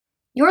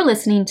You're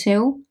listening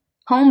to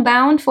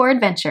Homebound for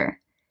Adventure,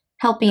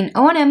 helping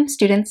O&M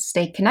students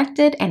stay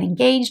connected and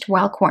engaged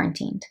while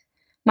quarantined.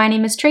 My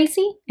name is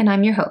Tracy, and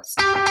I'm your host.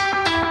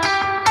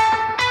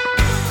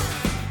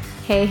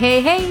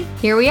 Hey,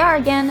 here we are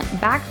again,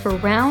 back for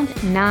round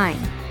 9.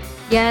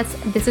 Yes,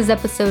 this is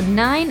episode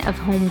 9 of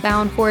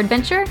Homebound for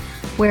Adventure,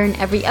 where in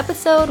every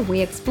episode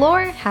we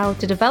explore how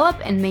to develop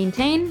and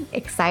maintain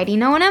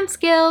exciting O&M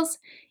skills,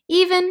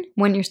 even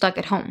when you're stuck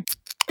at home.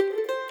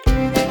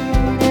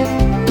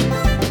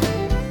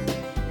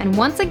 And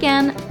once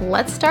again,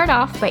 let's start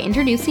off by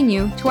introducing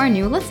you to our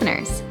new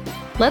listeners.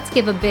 Let's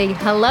give a big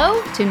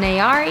hello to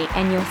Nayari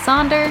and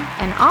Yosander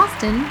and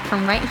Austin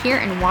from right here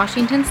in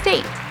Washington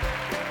State.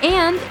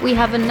 And we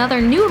have another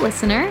new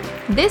listener,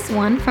 this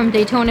one from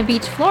Daytona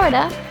Beach,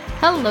 Florida.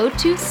 Hello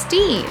to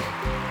Steve.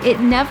 It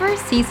never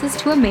ceases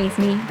to amaze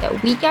me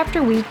that week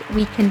after week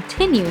we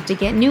continue to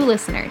get new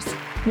listeners.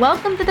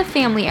 Welcome to the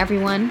family,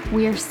 everyone.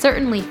 We are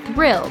certainly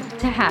thrilled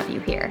to have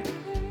you here.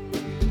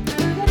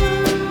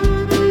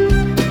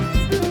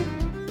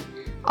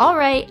 All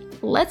right,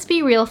 let's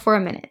be real for a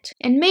minute.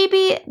 And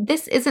maybe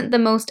this isn't the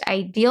most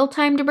ideal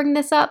time to bring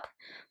this up,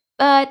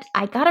 but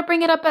I gotta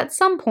bring it up at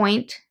some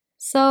point,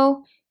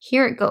 so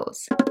here it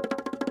goes.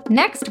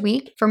 Next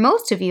week, for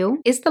most of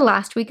you, is the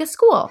last week of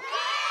school,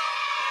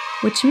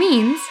 which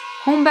means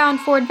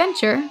Homebound for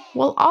Adventure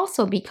will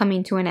also be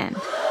coming to an end.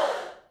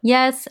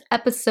 Yes,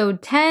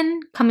 episode 10,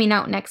 coming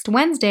out next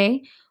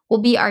Wednesday,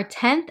 will be our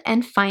 10th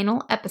and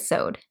final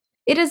episode.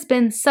 It has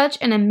been such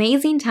an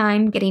amazing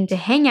time getting to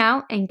hang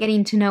out and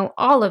getting to know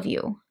all of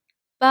you.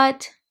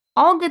 But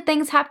all good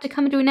things have to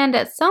come to an end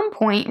at some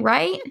point,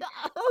 right?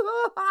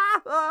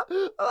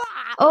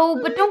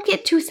 Oh, but don't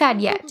get too sad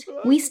yet.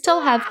 We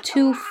still have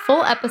 2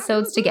 full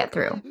episodes to get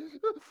through.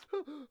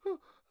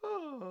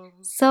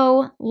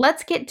 So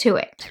let's get to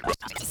it.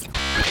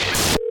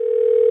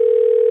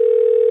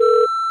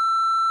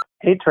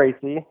 Hey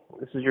Tracy,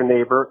 this is your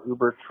neighbor,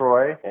 Uber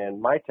Troy, and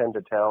my 10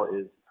 to tell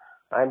is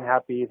I'm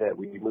happy that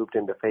we moved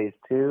into phase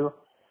 2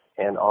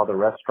 and all the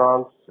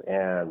restaurants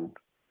and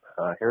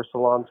hair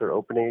salons are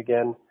opening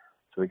again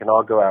so we can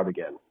all go out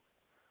again.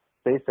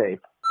 Stay safe.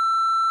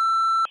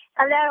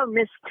 Hello,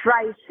 Miss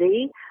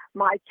Tracy.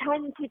 My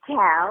 10 to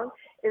tell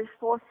is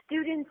for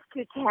students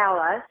to tell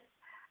us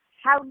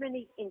how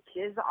many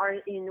inches are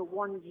in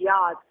 1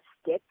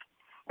 yardstick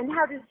and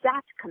how does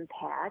that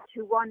compare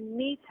to 1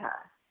 meter.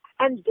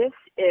 And this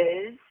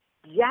is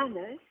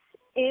Janice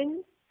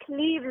in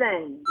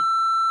Cleveland.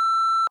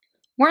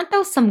 Weren't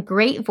those some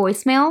great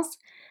voicemails?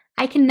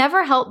 I can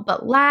never help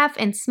but laugh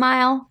and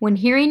smile when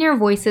hearing your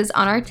voices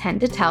on our 10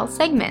 to tell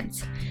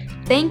segments.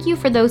 Thank you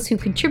for those who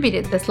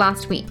contributed this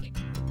last week.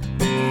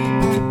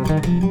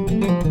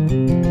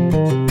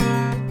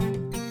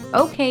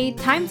 Okay,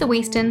 time's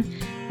a-wastin'.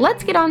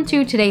 Let's get on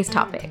to today's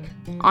topic.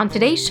 On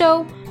today's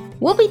show,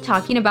 we'll be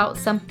talking about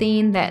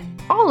something that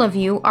all of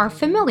you are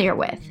familiar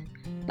with,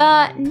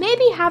 but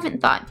maybe haven't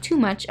thought too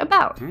much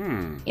about.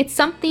 It's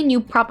something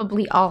you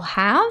probably all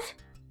have,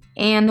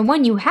 and the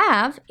one you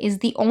have is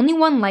the only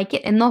one like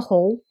it in the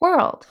whole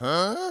world.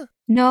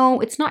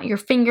 No, it's not your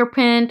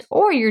fingerprint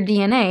or your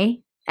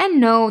DNA. And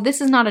no,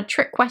 this is not a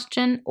trick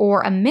question or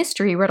a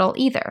mystery riddle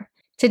either.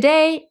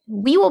 Today,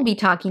 we will be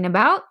talking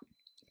about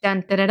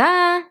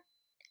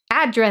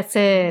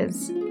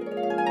addresses.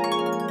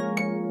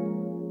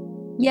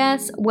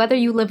 Yes, whether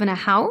you live in a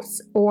house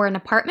or an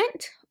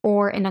apartment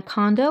or in a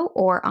condo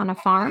or on a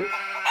farm,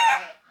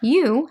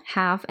 you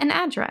have an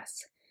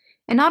address.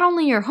 And not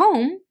only your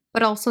home,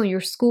 but also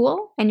your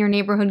school and your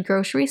neighborhood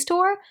grocery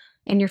store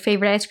and your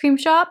favorite ice cream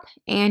shop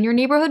and your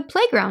neighborhood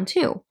playground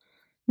too.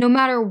 No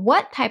matter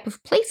what type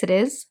of place it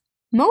is,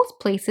 most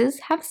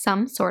places have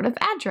some sort of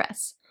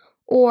address,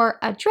 or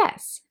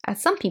address,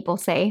 as some people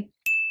say.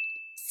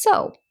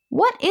 So,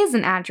 what is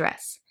an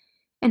address?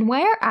 And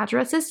why are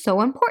addresses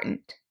so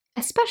important,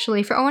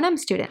 especially for O&M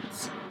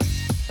students?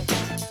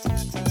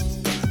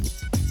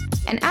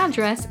 An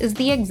address is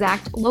the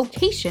exact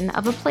location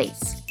of a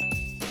place,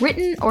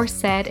 written or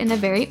said in a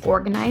very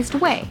organized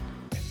way.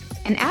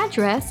 An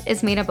address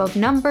is made up of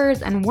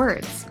numbers and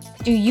words.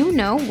 Do you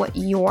know what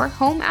your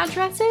home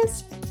address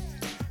is?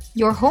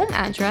 Your home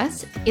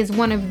address is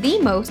one of the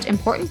most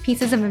important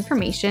pieces of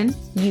information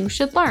you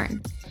should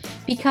learn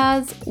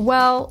because,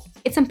 well,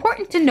 it's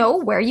important to know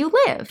where you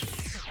live.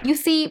 You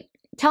see,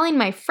 telling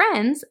my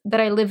friends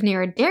that I live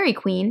near a Dairy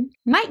Queen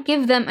might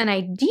give them an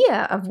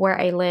idea of where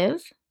I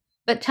live,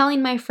 but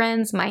telling my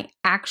friends my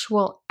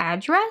actual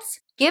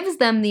address gives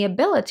them the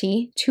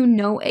ability to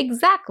know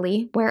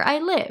exactly where I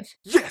live.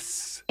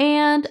 Yes!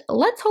 And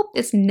let's hope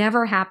this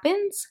never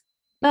happens,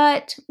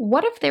 but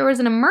what if there was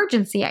an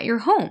emergency at your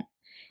home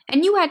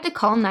and you had to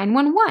call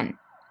 911?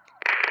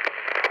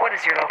 What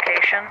is your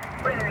location?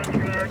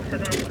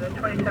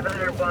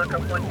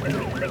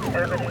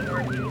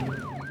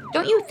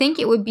 Don't you think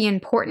it would be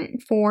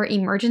important for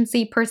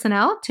emergency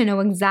personnel to know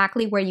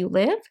exactly where you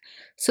live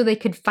so they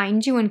could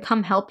find you and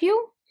come help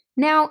you?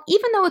 Now,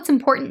 even though it's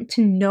important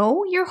to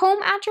know your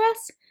home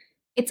address,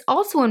 it's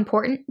also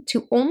important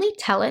to only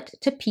tell it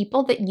to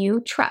people that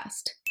you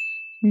trust.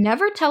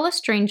 Never tell a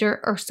stranger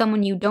or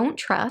someone you don't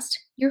trust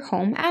your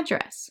home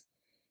address.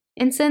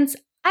 And since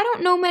I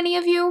don't know many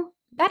of you,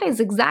 that is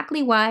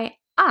exactly why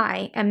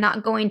I am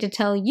not going to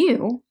tell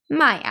you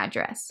my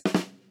address.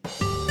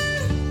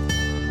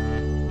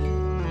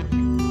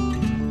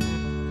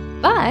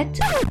 But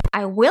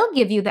I will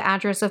give you the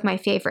address of my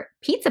favorite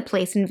pizza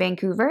place in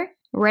Vancouver.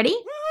 Ready?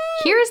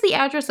 Here is the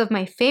address of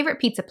my favorite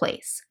pizza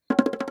place.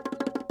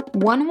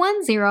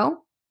 110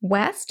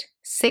 West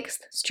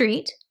 6th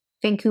Street,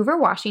 Vancouver,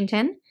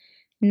 Washington,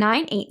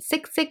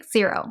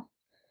 98660.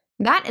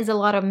 That is a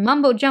lot of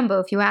mumbo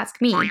jumbo if you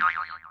ask me,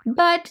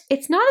 but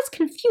it's not as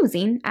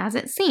confusing as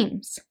it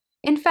seems.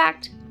 In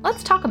fact,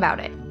 let's talk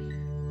about it.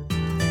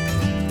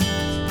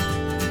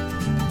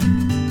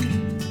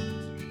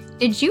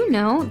 Did you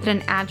know that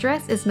an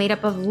address is made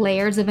up of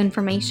layers of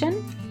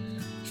information?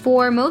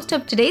 For most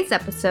of today's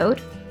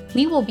episode,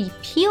 we will be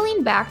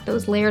peeling back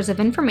those layers of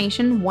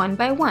information one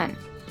by one,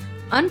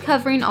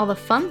 uncovering all the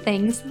fun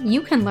things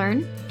you can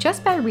learn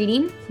just by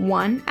reading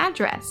one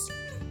address.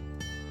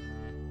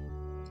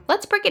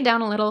 Let's break it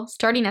down a little,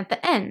 starting at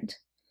the end.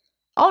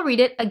 I'll read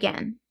it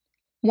again.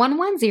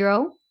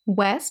 110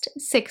 West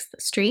 6th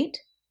Street,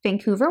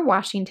 Vancouver,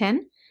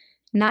 Washington,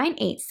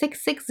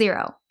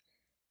 98660.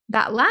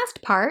 That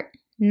last part,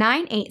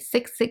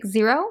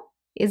 98660,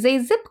 is a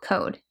zip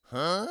code.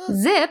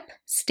 ZIP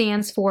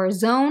stands for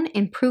Zone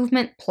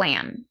Improvement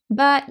Plan,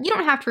 but you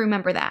don't have to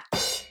remember that.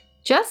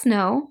 Just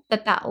know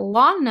that that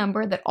long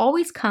number that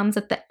always comes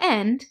at the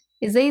end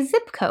is a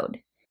zip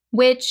code,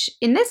 which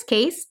in this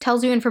case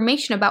tells you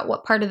information about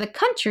what part of the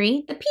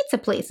country the pizza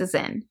place is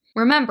in.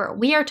 Remember,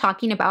 we are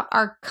talking about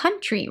our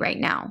country right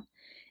now,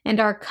 and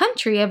our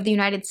country of the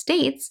United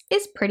States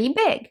is pretty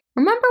big.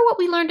 Remember what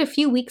we learned a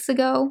few weeks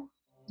ago?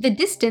 The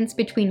distance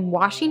between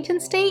Washington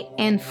State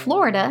and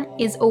Florida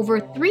is over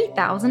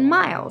 3,000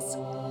 miles.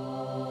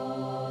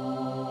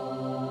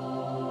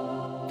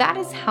 That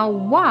is how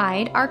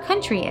wide our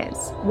country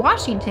is.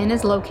 Washington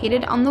is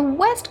located on the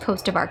west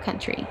coast of our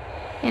country,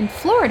 and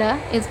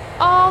Florida is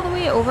all the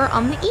way over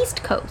on the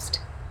east coast.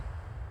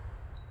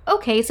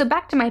 Okay, so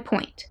back to my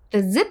point.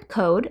 The zip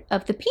code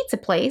of the pizza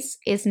place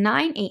is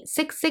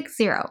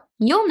 98660.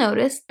 You'll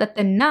notice that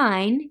the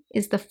 9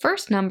 is the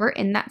first number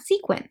in that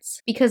sequence.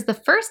 Because the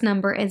first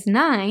number is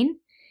 9,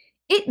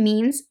 it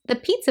means the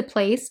pizza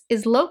place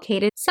is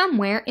located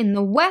somewhere in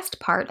the west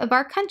part of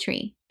our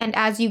country. And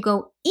as you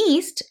go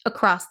east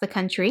across the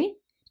country,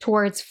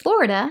 towards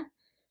Florida,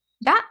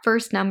 that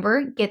first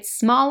number gets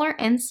smaller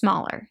and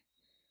smaller.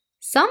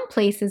 Some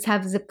places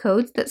have zip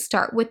codes that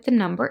start with the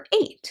number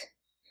 8.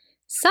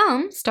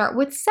 Some start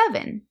with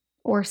 7,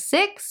 or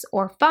 6,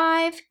 or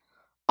 5,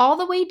 all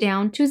the way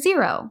down to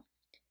 0.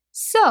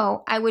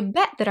 So I would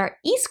bet that our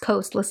East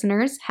Coast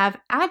listeners have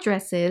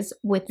addresses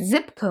with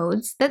zip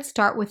codes that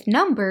start with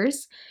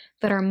numbers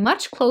that are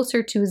much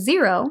closer to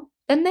 0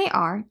 than they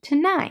are to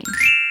 9.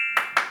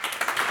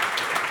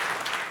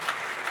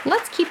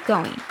 Let's keep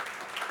going.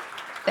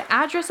 The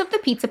address of the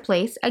pizza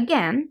place,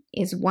 again,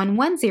 is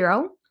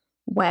 110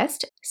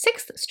 West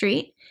 6th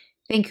Street,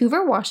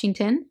 Vancouver,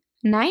 Washington,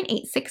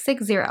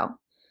 98660.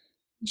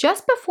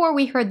 Just before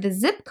we heard the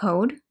zip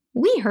code,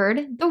 we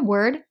heard the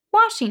word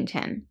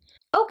Washington.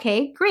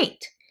 Okay,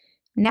 great.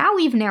 Now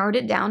we've narrowed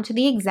it down to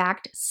the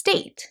exact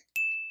state.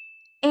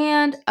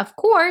 And of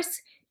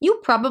course, you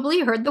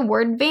probably heard the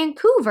word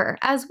Vancouver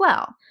as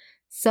well.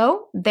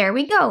 So there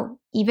we go,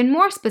 even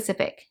more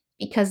specific,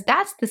 because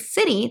that's the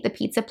city the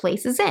pizza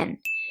place is in.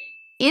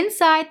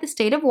 Inside the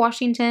state of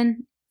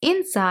Washington,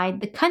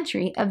 inside the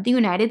country of the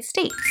United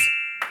States.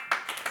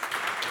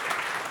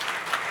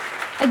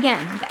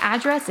 Again, the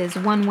address is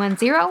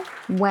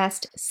 110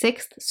 West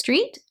 6th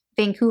Street,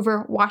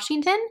 Vancouver,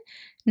 Washington,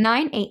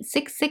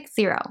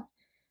 98660.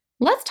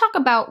 Let's talk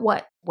about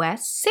what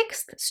West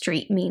 6th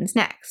Street means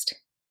next.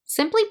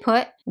 Simply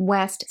put,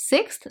 West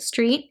 6th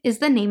Street is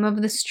the name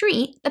of the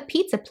street the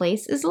pizza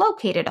place is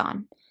located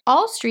on.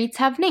 All streets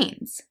have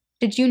names.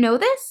 Did you know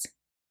this?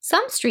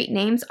 Some street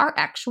names are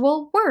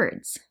actual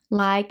words,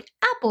 like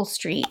Apple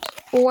Street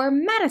or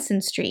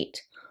Madison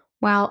Street,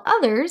 while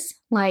others,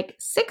 like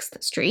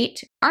 6th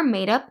Street, are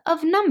made up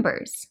of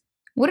numbers.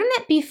 Wouldn't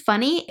it be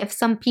funny if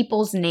some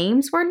people's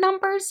names were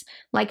numbers,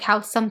 like how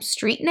some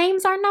street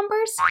names are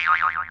numbers?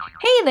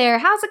 Hey there,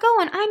 how's it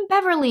going? I'm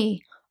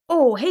Beverly.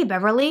 Oh, hey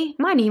Beverly,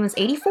 my name is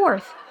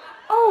 84th.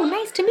 Oh,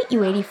 nice to meet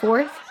you,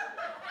 84th.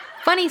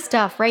 Funny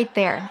stuff right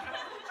there.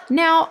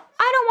 Now,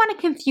 I don't want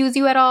to confuse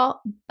you at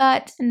all,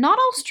 but not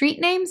all street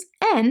names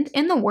end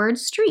in the word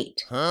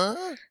street.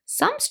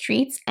 Some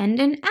streets end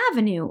in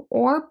avenue,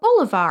 or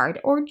boulevard,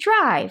 or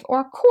drive,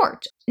 or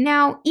court.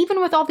 Now,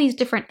 even with all these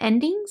different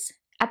endings,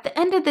 at the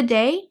end of the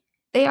day,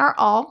 they are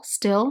all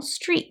still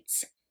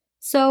streets.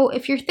 So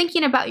if you're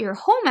thinking about your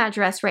home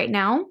address right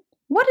now,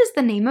 what is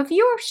the name of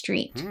your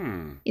street?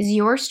 Is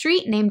your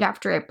street named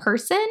after a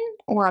person,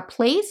 or a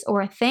place,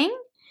 or a thing?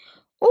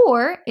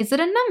 Or is it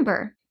a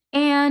number?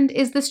 And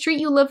is the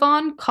street you live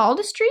on called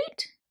a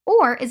street?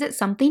 Or is it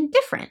something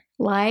different,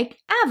 like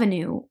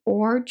avenue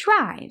or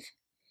drive?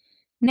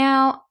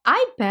 Now,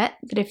 I bet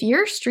that if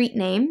your street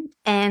name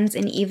ends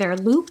in either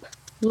loop,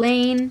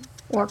 lane,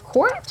 or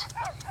court,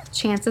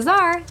 chances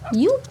are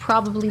you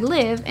probably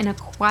live in a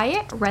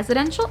quiet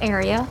residential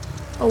area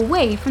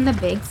away from the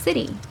big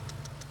city.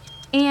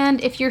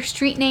 And if your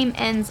street name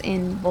ends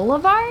in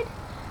boulevard,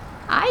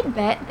 I'd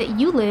bet that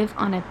you live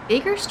on a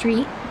bigger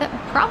street that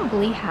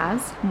probably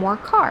has more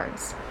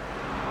cars.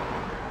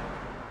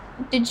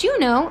 Did you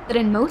know that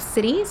in most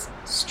cities,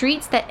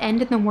 streets that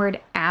end in the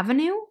word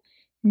avenue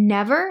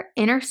never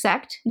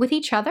intersect with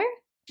each other?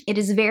 It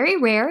is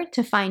very rare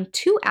to find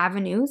two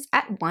avenues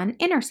at one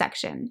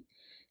intersection.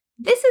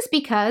 This is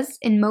because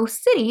in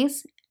most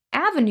cities,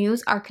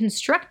 avenues are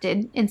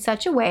constructed in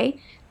such a way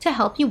to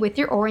help you with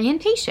your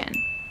orientation.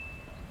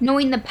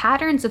 Knowing the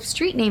patterns of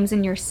street names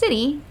in your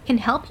city can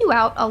help you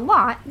out a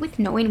lot with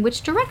knowing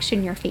which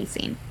direction you're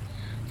facing.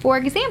 For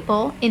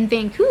example, in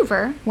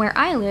Vancouver, where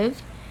I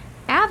live,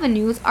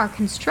 avenues are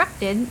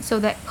constructed so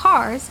that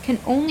cars can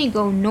only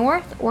go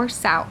north or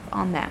south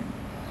on them.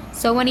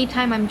 So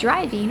anytime I'm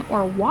driving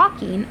or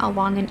walking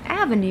along an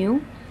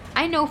avenue,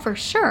 I know for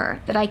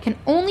sure that I can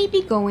only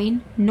be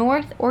going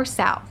north or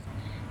south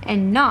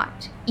and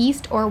not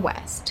east or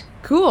west.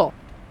 Cool.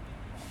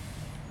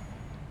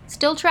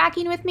 Still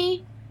tracking with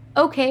me?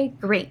 Okay,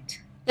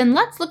 great. Then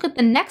let's look at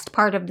the next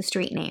part of the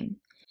street name.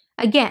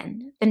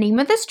 Again, the name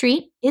of the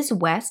street is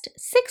West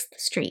 6th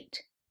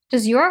Street.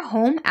 Does your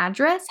home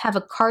address have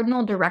a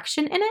cardinal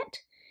direction in it?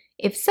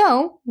 If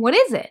so, what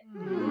is it?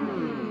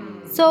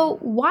 So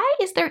why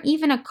is there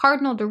even a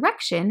cardinal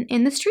direction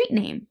in the street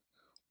name?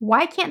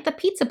 Why can't the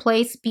pizza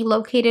place be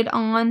located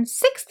on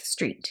 6th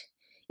Street?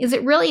 Is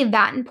it really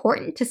that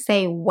important to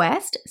say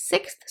West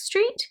 6th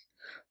Street?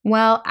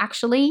 Well,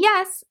 actually,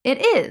 yes,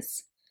 it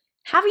is.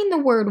 Having the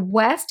word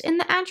West in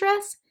the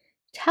address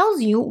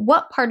tells you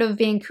what part of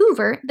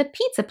Vancouver the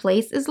pizza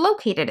place is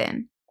located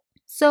in.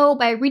 So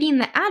by reading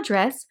the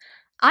address,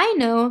 I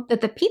know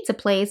that the pizza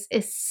place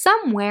is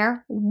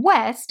somewhere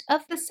west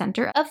of the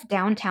center of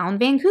downtown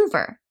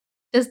Vancouver.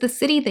 Does the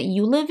city that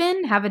you live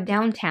in have a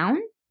downtown?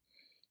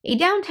 A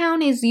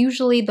downtown is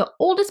usually the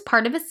oldest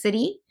part of a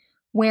city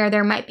where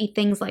there might be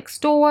things like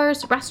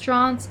stores,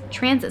 restaurants,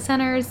 transit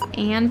centers,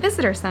 and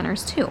visitor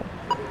centers too.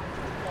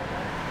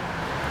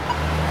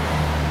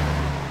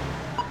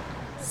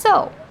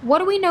 So, what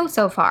do we know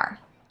so far?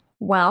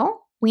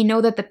 Well, we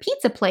know that the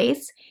pizza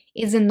place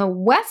is in the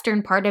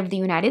western part of the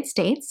United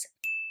States.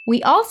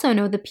 We also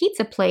know the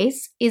pizza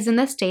place is in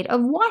the state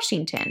of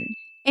Washington.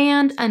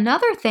 And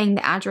another thing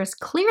the address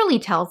clearly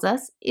tells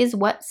us is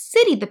what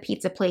city the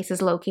pizza place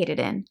is located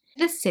in,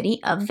 the city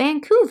of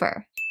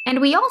Vancouver.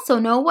 And we also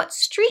know what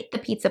street the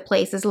pizza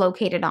place is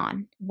located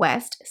on,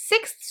 West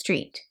 6th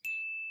Street.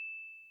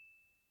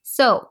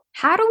 So,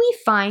 how do we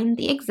find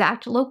the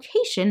exact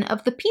location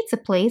of the pizza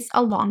place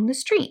along the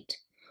street?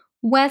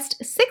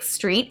 West 6th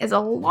Street is a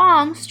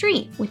long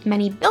street with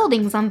many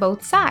buildings on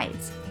both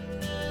sides.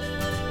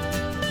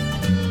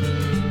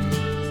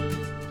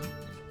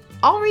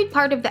 I'll read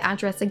part of the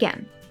address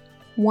again.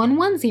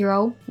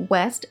 110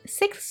 West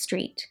 6th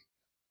Street.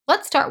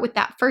 Let's start with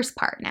that first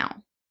part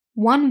now.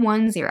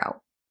 110.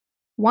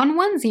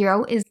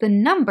 110 is the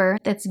number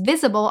that's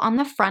visible on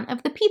the front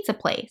of the pizza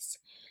place.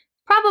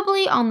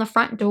 Probably on the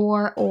front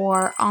door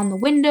or on the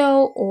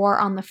window or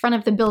on the front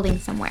of the building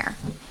somewhere.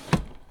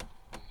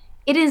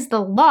 It is the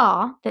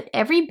law that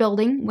every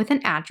building with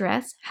an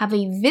address have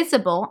a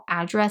visible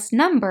address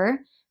number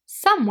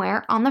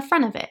somewhere on the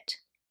front of it.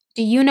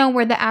 Do you know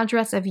where the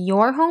address of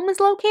your home is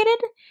located?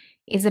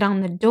 Is it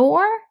on the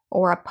door,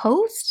 or a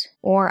post,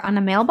 or on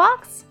a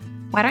mailbox?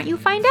 Why don't you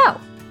find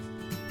out?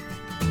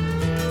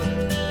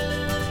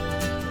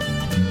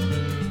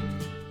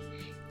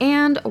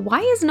 And why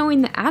is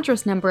knowing the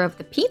address number of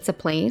the pizza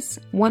place,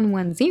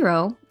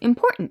 110,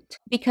 important?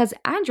 Because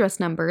address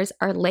numbers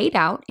are laid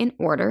out in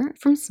order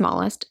from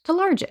smallest to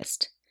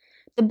largest.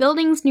 The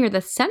buildings near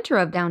the center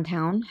of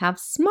downtown have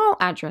small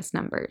address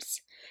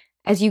numbers.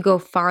 As you go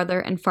farther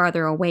and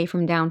farther away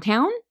from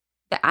downtown,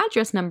 the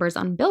address numbers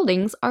on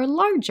buildings are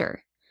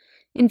larger.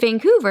 In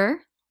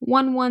Vancouver,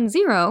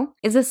 110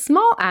 is a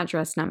small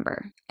address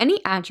number.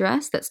 Any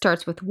address that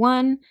starts with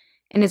 1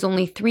 and is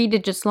only 3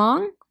 digits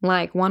long,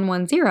 like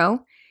 110,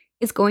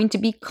 is going to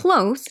be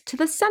close to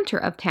the center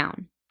of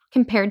town,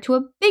 compared to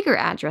a bigger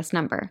address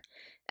number,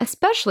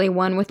 especially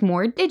one with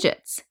more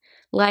digits,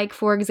 like,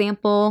 for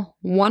example,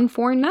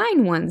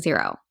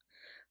 14910.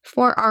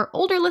 For our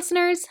older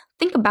listeners,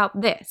 think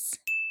about this.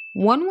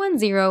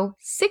 110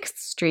 6th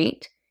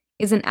Street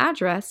is an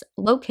address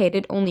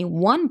located only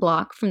 1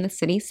 block from the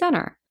city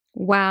center,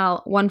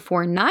 while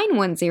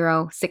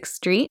 14910 6th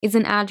Street is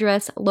an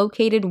address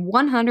located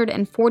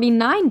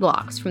 149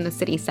 blocks from the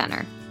city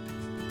center.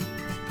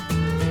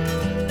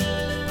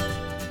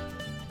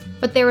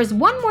 But there is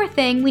one more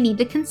thing we need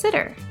to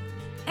consider.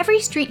 Every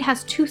street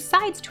has 2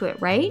 sides to it,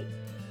 right?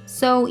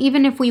 So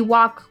even if we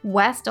walk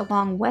west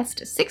along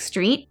West 6th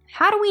Street,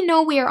 how do we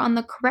know we are on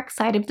the correct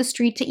side of the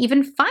street to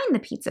even find the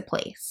pizza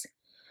place?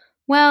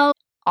 Well,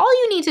 all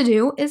you need to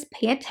do is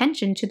pay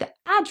attention to the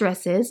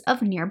addresses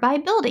of nearby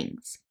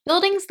buildings.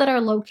 Buildings that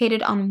are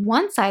located on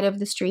one side of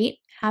the street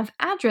have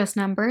address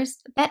numbers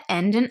that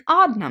end in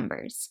odd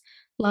numbers,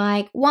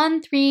 like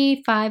 1,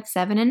 3, 5,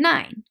 7, and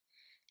 9.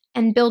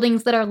 And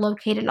buildings that are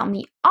located on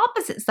the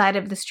opposite side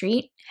of the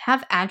street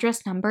have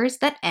address numbers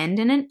that end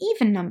in an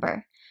even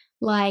number,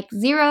 like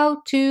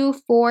 0, 2,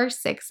 4,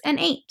 6, and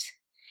 8.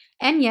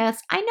 And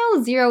yes, I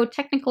know 0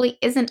 technically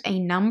isn't a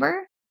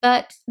number,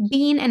 but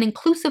being an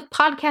inclusive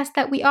podcast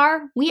that we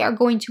are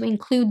going to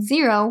include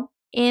 0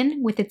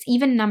 in with its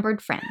even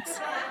numbered friends.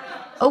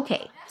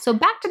 Okay, so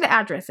back to the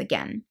address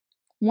again.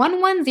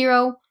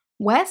 110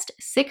 West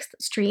 6th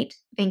Street,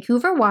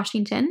 Vancouver,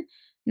 Washington,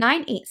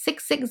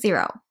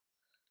 98660.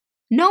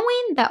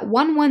 Knowing that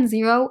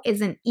 110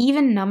 is an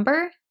even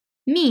number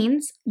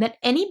means that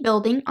any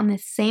building on the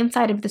same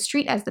side of the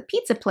street as the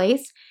pizza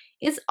place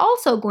is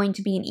also going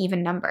to be an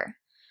even number.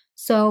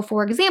 So,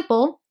 for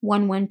example,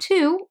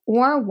 112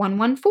 or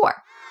 114.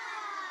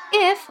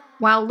 If,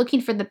 while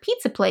looking for the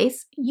pizza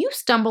place, you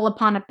stumble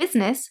upon a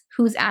business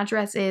whose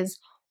address is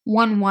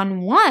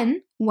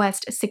 111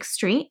 West 6th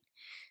Street,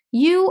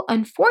 you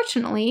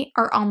unfortunately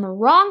are on the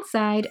wrong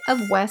side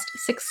of West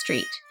 6th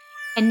Street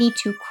and need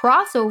to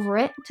cross over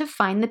it to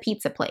find the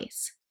pizza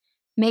place.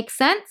 Make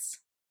sense?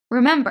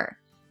 Remember,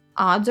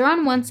 odds are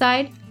on one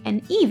side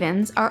and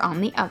evens are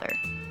on the other.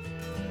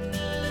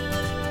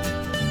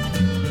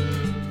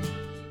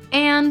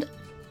 And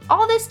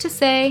all this to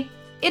say,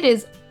 it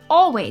is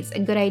always a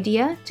good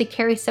idea to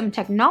carry some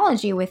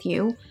technology with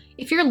you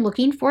if you're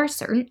looking for a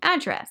certain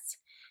address.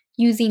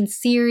 Using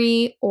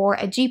Siri or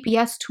a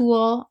GPS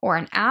tool or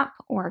an app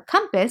or a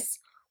compass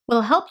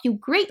will help you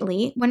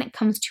greatly when it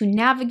comes to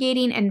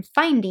navigating and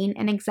finding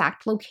an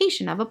exact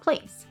location of a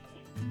place.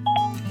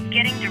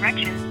 Getting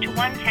directions to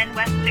 110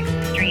 West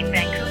 6th Street,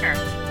 Vancouver.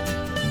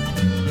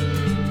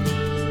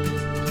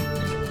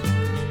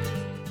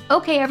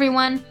 Okay,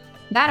 everyone,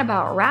 that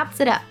about wraps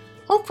it up.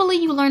 Hopefully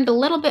you learned a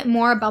little bit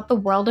more about the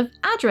world of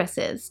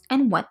addresses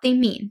and what they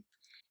mean.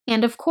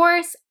 And of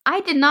course,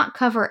 I did not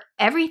cover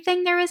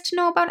everything there is to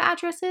know about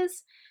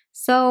addresses,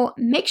 so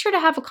make sure to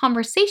have a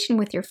conversation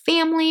with your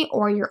family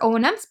or your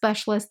O&M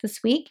specialist this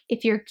week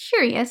if you're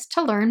curious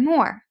to learn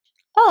more.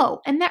 Oh,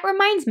 and that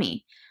reminds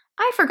me,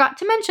 I forgot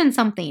to mention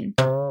something.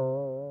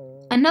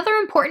 Another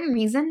important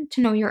reason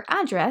to know your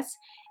address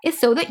is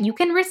so that you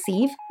can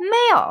receive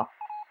mail.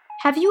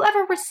 Have you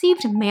ever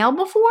received mail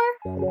before?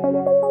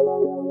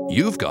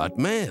 You've got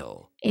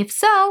mail. If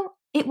so,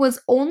 it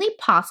was only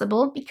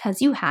possible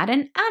because you had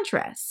an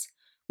address.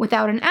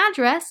 Without an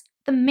address,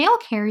 the mail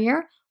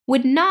carrier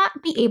would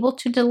not be able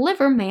to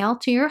deliver mail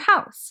to your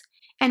house.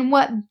 And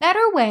what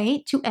better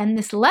way to end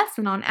this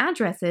lesson on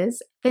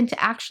addresses than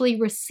to actually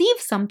receive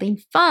something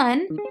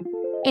fun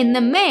in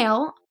the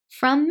mail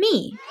from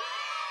me?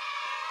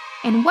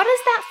 And what is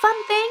that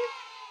fun thing?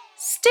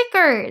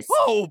 Stickers!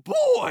 Oh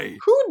boy!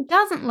 Who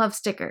doesn't love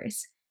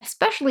stickers?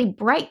 Especially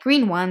bright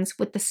green ones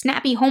with the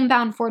snappy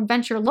Homebound for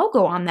Adventure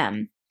logo on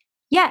them.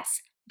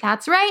 Yes,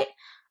 that's right.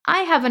 I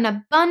have an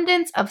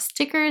abundance of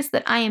stickers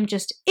that I am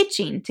just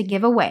itching to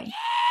give away.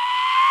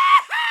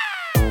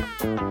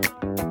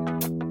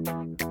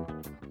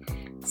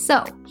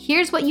 So,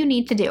 here's what you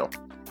need to do.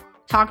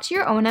 Talk to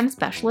your O&M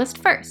specialist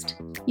first.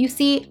 You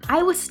see,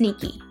 I was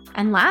sneaky,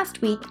 and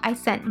last week I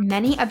sent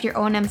many of your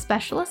O&M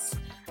specialists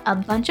a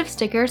bunch of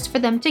stickers for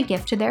them to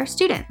give to their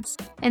students.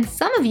 And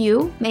some of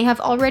you may have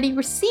already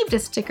received a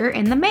sticker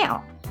in the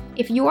mail.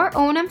 If your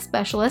O&M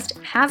specialist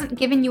hasn't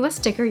given you a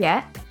sticker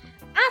yet,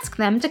 ask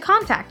them to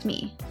contact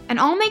me, and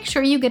I'll make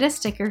sure you get a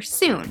sticker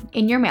soon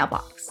in your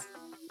mailbox.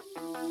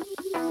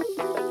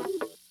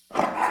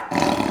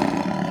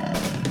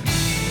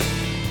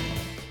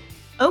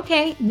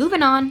 Okay,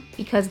 moving on,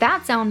 because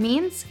that sound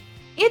means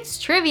it's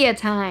trivia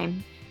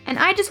time. And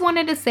I just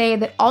wanted to say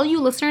that all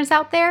you listeners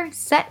out there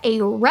set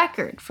a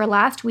record for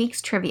last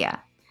week's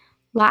trivia.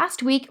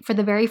 Last week, for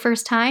the very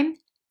first time,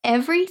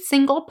 every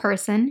single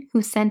person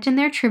who sent in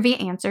their trivia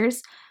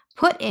answers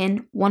put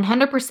in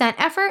 100%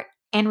 effort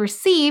and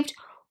received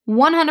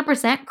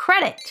 100%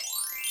 credit.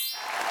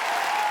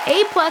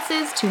 A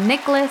pluses to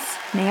Nicholas,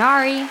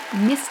 Mayari,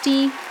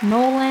 Misty,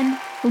 Nolan,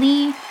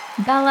 Lee,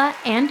 Bella,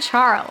 and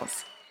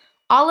Charles.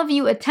 All of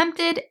you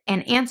attempted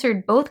and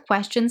answered both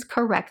questions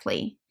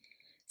correctly.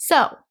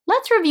 So,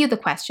 let's review the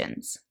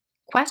questions.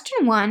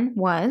 Question 1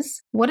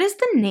 was, what is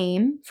the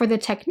name for the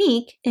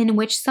technique in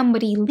which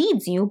somebody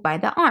leads you by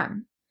the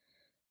arm?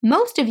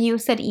 Most of you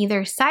said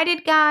either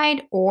sighted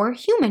guide or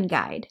human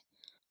guide.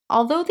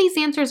 Although these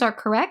answers are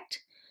correct,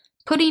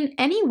 putting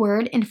any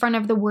word in front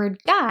of the word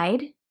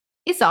guide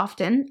is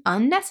often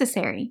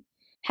unnecessary.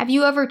 Have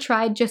you ever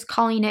tried just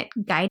calling it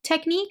guide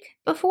technique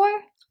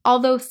before?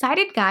 Although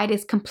sighted guide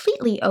is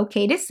completely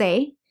okay to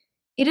say,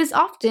 it is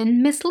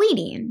often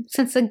misleading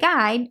since a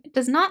guide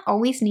does not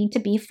always need to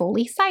be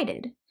fully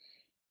sighted.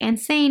 And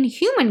saying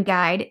human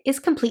guide is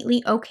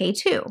completely okay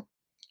too,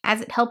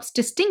 as it helps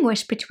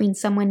distinguish between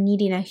someone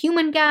needing a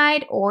human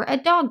guide or a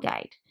dog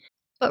guide.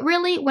 But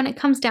really, when it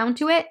comes down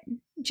to it,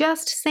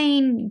 just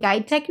saying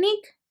guide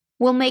technique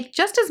will make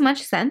just as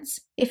much sense,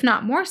 if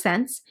not more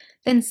sense,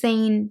 than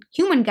saying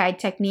human guide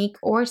technique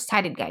or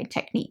sighted guide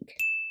technique.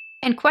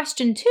 And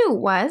question 2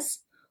 was,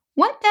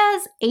 what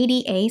does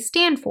ADA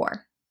stand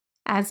for?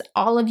 As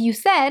all of you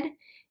said,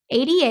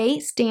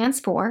 ADA stands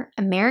for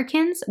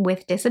Americans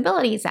with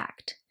Disabilities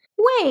Act.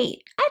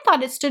 Wait, I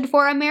thought it stood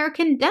for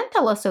American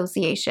Dental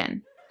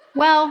Association.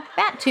 Well,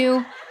 that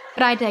too,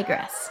 but I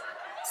digress.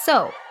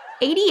 So,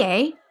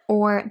 ADA,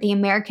 or the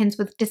Americans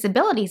with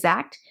Disabilities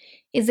Act,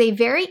 is a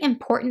very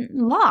important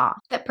law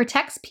that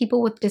protects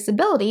people with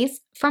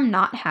disabilities from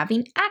not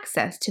having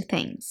access to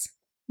things.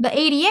 The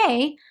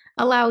ADA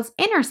allows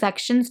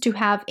intersections to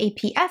have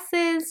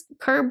APSs,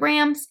 curb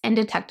ramps, and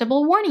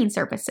detectable warning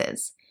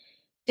surfaces.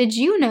 Did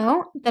you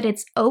know that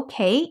it's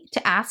okay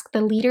to ask the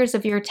leaders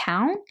of your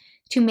town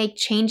to make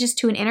changes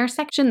to an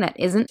intersection that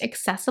isn't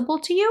accessible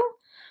to you?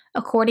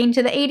 According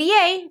to the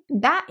ADA,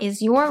 that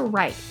is your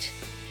right.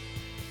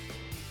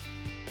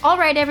 All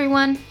right,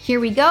 everyone, here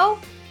we go.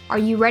 Are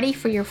you ready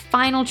for your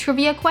final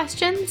trivia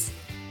questions?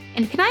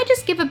 And can I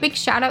just give a big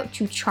shout out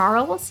to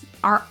Charles,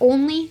 our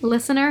only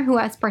listener who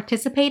has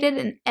participated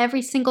in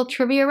every single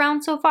trivia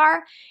round so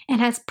far and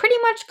has pretty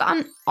much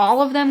gotten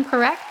all of them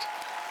correct?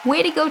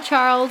 Way to go,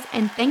 Charles,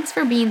 and thanks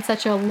for being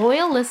such a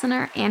loyal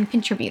listener and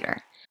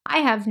contributor. I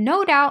have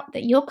no doubt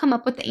that you'll come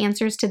up with the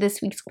answers to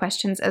this week's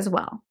questions as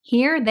well.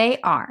 Here they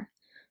are.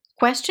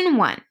 Question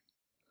 1.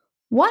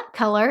 What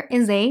color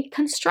is a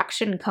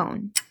construction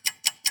cone?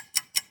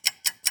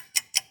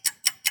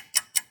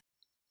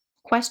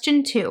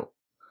 Question 2.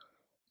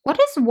 What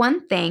is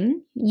one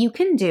thing you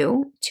can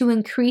do to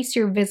increase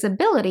your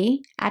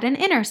visibility at an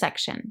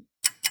intersection?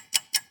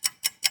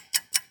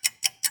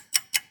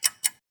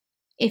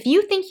 If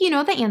you think you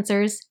know the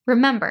answers,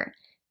 remember,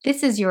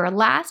 this is your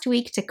last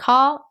week to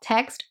call,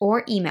 text,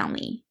 or email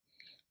me.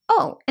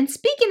 Oh, and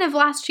speaking of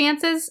last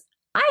chances,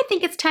 I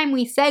think it's time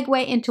we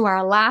segue into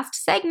our last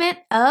segment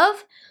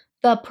of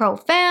the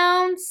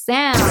profound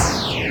sound.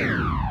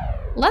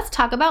 Let's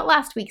talk about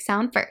last week's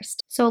sound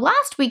first. So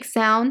last week's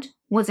sound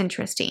was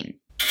interesting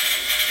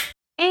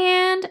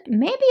and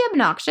maybe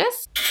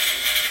obnoxious.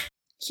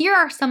 Here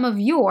are some of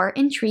your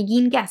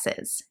intriguing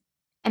guesses.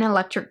 An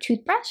electric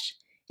toothbrush,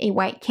 a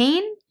white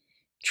cane,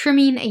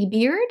 trimming a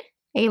beard,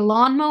 a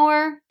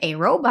lawnmower, a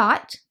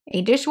robot,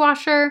 a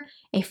dishwasher,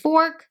 a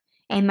fork,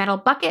 a metal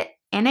bucket,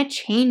 and a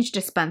change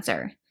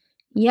dispenser.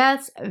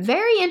 Yes,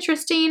 very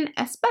interesting,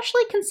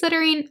 especially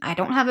considering I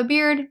don't have a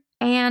beard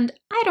and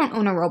I don't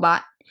own a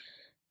robot.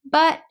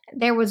 But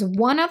there was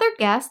one other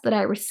guess that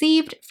I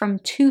received from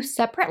 2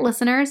 separate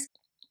listeners,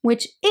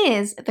 which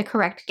is the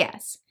correct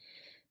guess.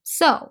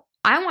 So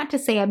I want to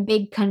say a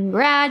big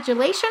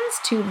congratulations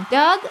to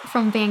Doug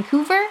from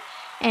Vancouver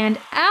and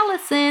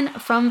Allison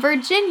from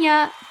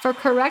Virginia for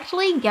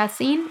correctly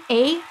guessing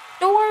a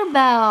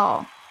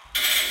doorbell.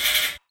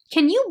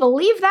 Can you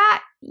believe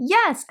that?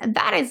 Yes,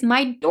 that is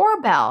my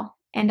doorbell.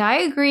 And I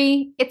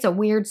agree, it's a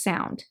weird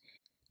sound.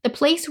 The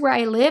place where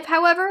I live,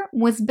 however,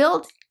 was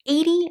built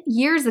 80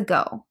 years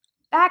ago.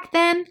 Back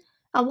then,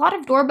 a lot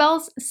of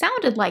doorbells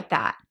sounded like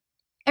that.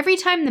 Every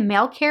time the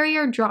mail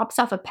carrier drops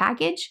off a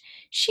package,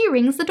 she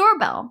rings the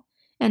doorbell.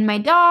 And my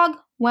dog,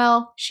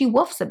 well, she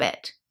woofs a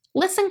bit.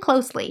 Listen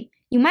closely.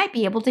 You might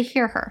be able to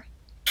hear her.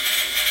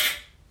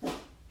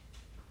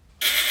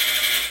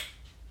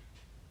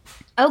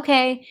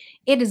 Okay,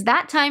 it is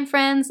that time,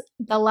 friends.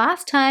 The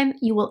last time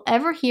you will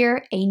ever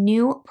hear a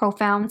new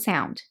profound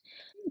sound.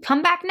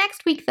 Come back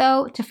next week,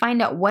 though, to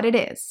find out what it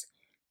is.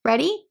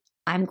 Ready?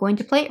 I'm going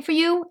to play it for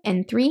you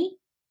in 3,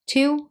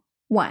 2,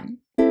 1.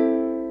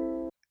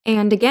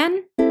 And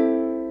again.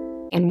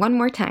 And one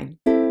more time.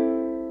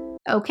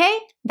 Okay,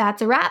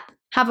 that's a wrap.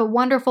 Have a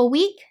wonderful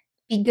week.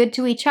 Be good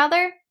to each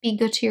other. Be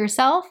good to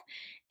yourself.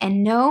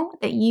 And know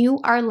that you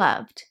are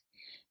loved.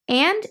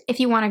 And if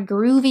you want a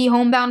groovy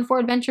Homebound for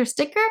Adventure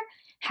sticker,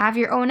 have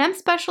your O&M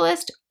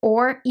specialist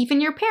or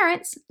even your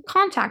parents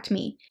contact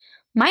me.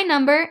 My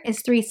number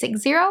is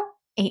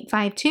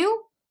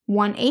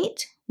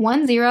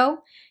 360-852-1810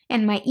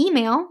 and my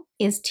email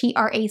is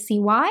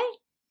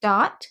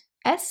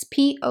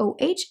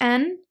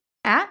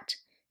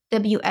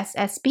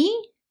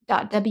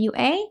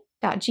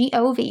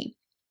tracy.spohn@wssb.wa.gov.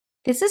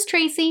 This is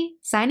Tracy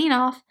signing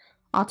off.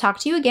 I'll talk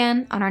to you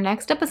again on our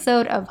next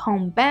episode of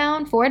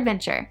Homebound for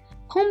Adventure.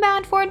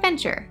 Homebound for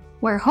Adventure,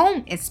 where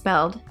home is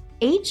spelled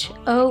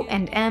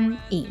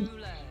H-O-M-E.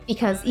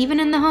 Because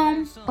even in the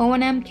home,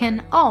 O&M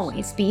can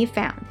always be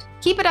found.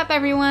 Keep it up,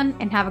 everyone,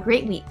 and have a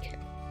great week.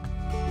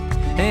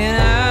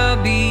 And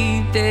I'll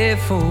be there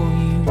for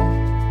you,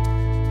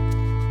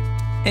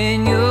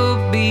 and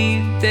you'll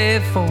be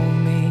there for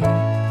me.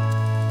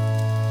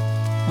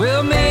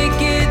 We'll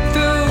make it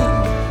through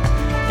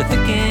the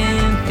thick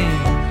and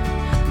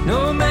thin,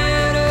 no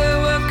matter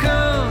what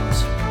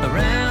comes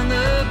around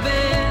the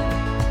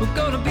bend. We're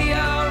gonna be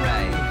all